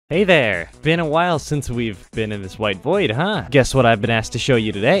Hey there! Been a while since we've been in this white void, huh? Guess what I've been asked to show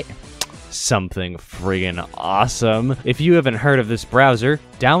you today? Something friggin' awesome. If you haven't heard of this browser,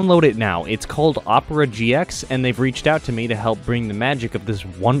 download it now. It's called Opera GX, and they've reached out to me to help bring the magic of this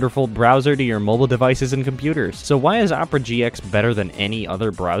wonderful browser to your mobile devices and computers. So why is Opera GX better than any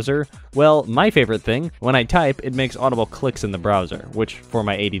other browser? Well, my favorite thing, when I type, it makes audible clicks in the browser, which for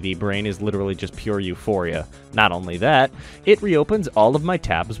my ADD brain is literally just pure euphoria. Not only that, it reopens all of my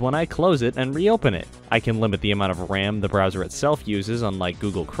tabs when I close it and reopen it. I can limit the amount of RAM the browser itself uses, unlike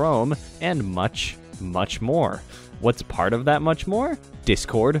Google Chrome, and much, much more. What's part of that much more?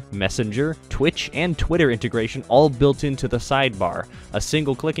 Discord, Messenger, Twitch, and Twitter integration all built into the sidebar. A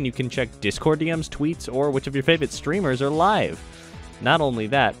single click and you can check Discord DMs, tweets, or which of your favorite streamers are live. Not only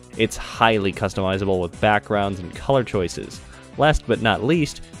that, it's highly customizable with backgrounds and color choices. Last but not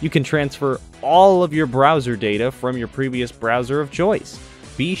least, you can transfer all of your browser data from your previous browser of choice.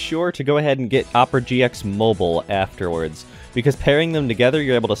 Be sure to go ahead and get Opera GX Mobile afterwards, because pairing them together,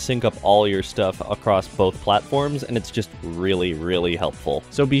 you're able to sync up all your stuff across both platforms, and it's just really, really helpful.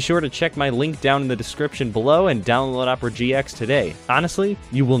 So be sure to check my link down in the description below and download Opera GX today. Honestly,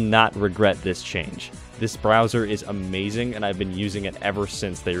 you will not regret this change. This browser is amazing, and I've been using it ever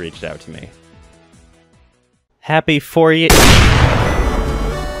since they reached out to me. Happy for you.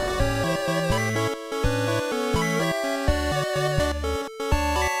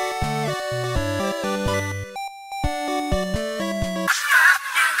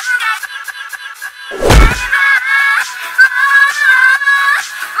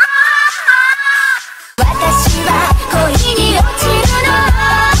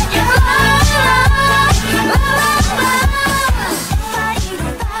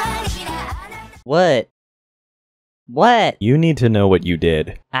 What? You need to know what you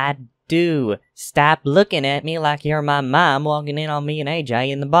did. I do. Stop looking at me like you're my mom walking in on me and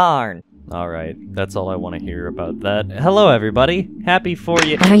AJ in the barn. Alright, that's all I want to hear about that. Hello everybody, happy for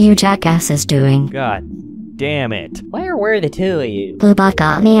you. What are you jackasses doing? God damn it. Where were the two of you? Lubot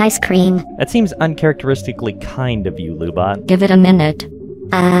got me ice cream. That seems uncharacteristically kind of you, Lubot. Give it a minute.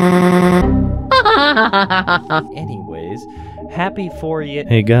 Anyways, happy for you.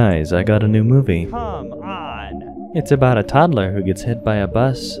 Hey guys, I got a new movie. Come on. It's about a toddler who gets hit by a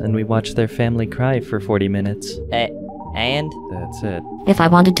bus, and we watch their family cry for 40 minutes. And? That's it. If I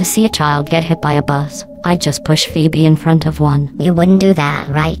wanted to see a child get hit by a bus, I'd just push Phoebe in front of one. You wouldn't do that,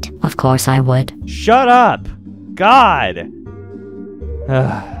 right? Of course I would. Shut up! God!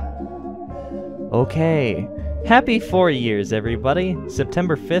 Okay. Happy 4 years, everybody!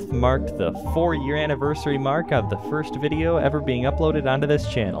 September 5th marked the 4-year anniversary mark of the first video ever being uploaded onto this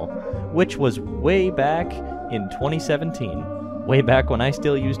channel, which was way back in 2017. Way back when I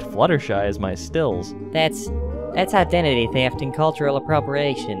still used Fluttershy as my stills. That's identity theft and cultural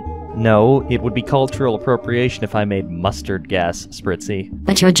appropriation. No, it would be cultural appropriation if I made mustard gas, Spritzy.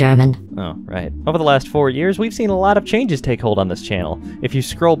 But you're German. Oh, right. Over the last 4 years, we've seen a lot of changes take hold on this channel. If you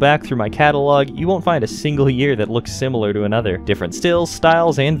scroll back through my catalog, you won't find a single year that looks similar to another. Different stills,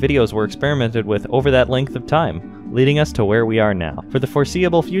 styles, and videos were experimented with over that length of time, leading us to where we are now. For the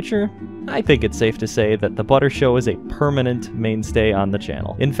foreseeable future, I think it's safe to say that the Butter Show is a permanent mainstay on the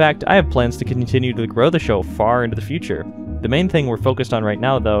channel. In fact, I have plans to continue to grow the show far into the future. The main thing we're focused on right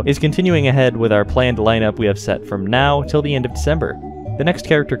now, though, is continuing ahead with our planned lineup we have set from now till the end of December. The next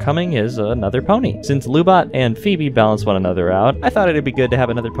character coming is another pony. Since Lubot and Phoebe balance one another out, I thought it'd be good to have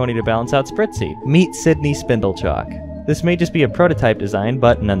another pony to balance out Spritzy. Meet Sydney Spindlechalk. This may just be a prototype design,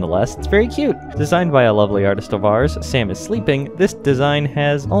 but nonetheless, it's very cute. Designed by a lovely artist of ours, Sam is Sleeping, this design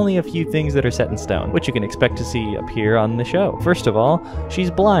has only a few things that are set in stone, which you can expect to see appear on the show. First of all, she's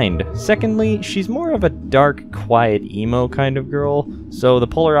blind. Secondly, she's more of a dark, quiet, emo kind of girl, so the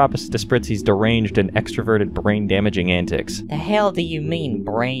polar opposite to Spritzy's deranged and extroverted brain-damaging antics. The hell do you mean,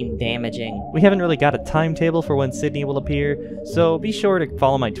 brain-damaging? We haven't really got a timetable for when Sydney will appear, so be sure to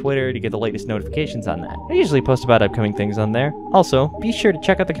follow my Twitter to get the latest notifications on that. I usually post about upcoming things on there. Also, be sure to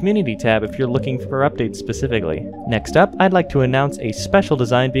check out the community tab if you're looking for updates specifically. Next up, I'd like to announce a special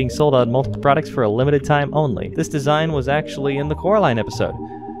design being sold on multiple products for a limited time only. This design was actually in the Coraline episode.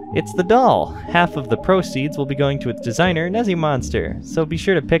 It's the doll. Half of the proceeds will be going to its designer, Nezzy Monster, so be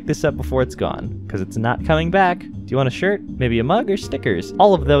sure to pick this up before it's gone, because it's not coming back. Do you want a shirt, maybe a mug, or stickers?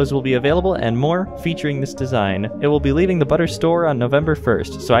 All of those will be available and more featuring this design. It will be leaving the Butter store on November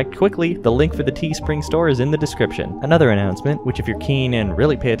 1st, so act quickly, the link for the Teespring store is in the description. Another announcement, which if you're keen and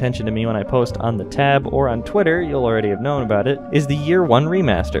really pay attention to me when I post on the tab or on Twitter, you'll already have known about it, is the Year 1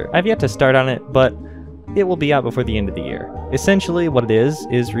 remaster. I've yet to start on it, but it will be out before the end of the year. Essentially, what it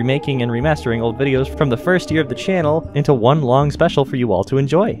is remaking and remastering old videos from the first year of the channel into one long special for you all to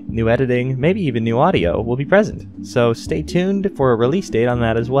enjoy. New editing, maybe even new audio, will be present, so stay tuned for a release date on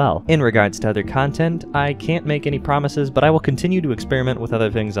that as well. In regards to other content, I can't make any promises, but I will continue to experiment with other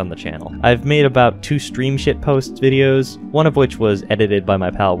things on the channel. I've made about 2 stream shit posts videos, one of which was edited by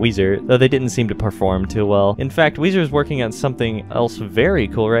my pal Weezer, though they didn't seem to perform too well. In fact, Weezer's working on something else very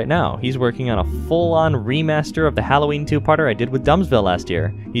cool right now. He's working on a full-on remaster of the Halloween 2-parter I did with Dumbsville last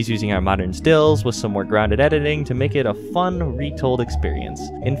year. He's using our modern stills with some more grounded editing to make it a fun, retold experience.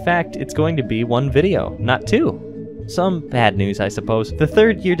 In fact, it's going to be 1 video, not 2. Some bad news, I suppose. The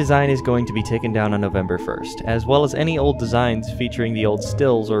 3rd year design is going to be taken down on November 1st, as well as any old designs featuring the old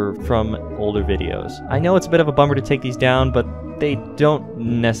stills or from older videos. I know it's a bit of a bummer to take these down, but they don't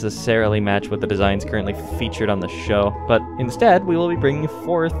necessarily match with the designs currently featured on the show, but instead we will be bringing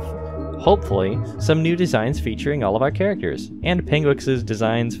forth, hopefully, some new designs featuring all of our characters. And Penguix's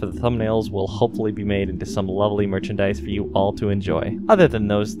designs for the thumbnails will hopefully be made into some lovely merchandise for you all to enjoy. Other than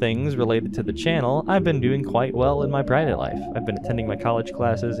those things related to the channel, I've been doing quite well in my private life. I've been attending my college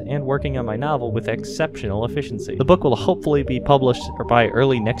classes and working on my novel with exceptional efficiency. The book will hopefully be published by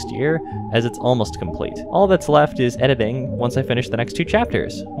early next year, as it's almost complete. All that's left is editing once I finish the next 2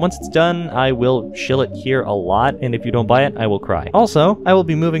 chapters. Once it's done, I will shill it here a lot, and if you don't buy it, I will cry. Also, I will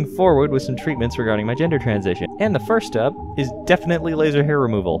be moving forward with some treatments regarding my gender transition. And the first step is definitely laser hair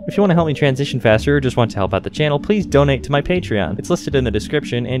removal. If you want to help me transition faster or just want to help out the channel, please donate to my Patreon. It's listed in the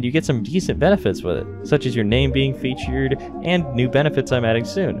description and you get some decent benefits with it, such as your name being featured and new benefits I'm adding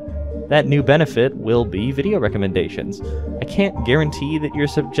soon. That new benefit will be video recommendations. I can't guarantee that your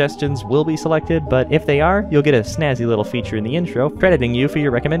suggestions will be selected, but if they are, you'll get a snazzy little feature in the intro crediting you for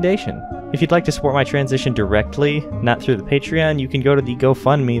your recommendation. If you'd like to support my transition directly, not through the Patreon, you can go to the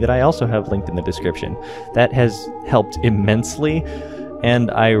GoFundMe that I also have linked in the description. That has helped immensely,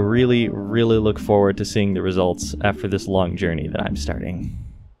 and I really, really look forward to seeing the results after this long journey that I'm starting.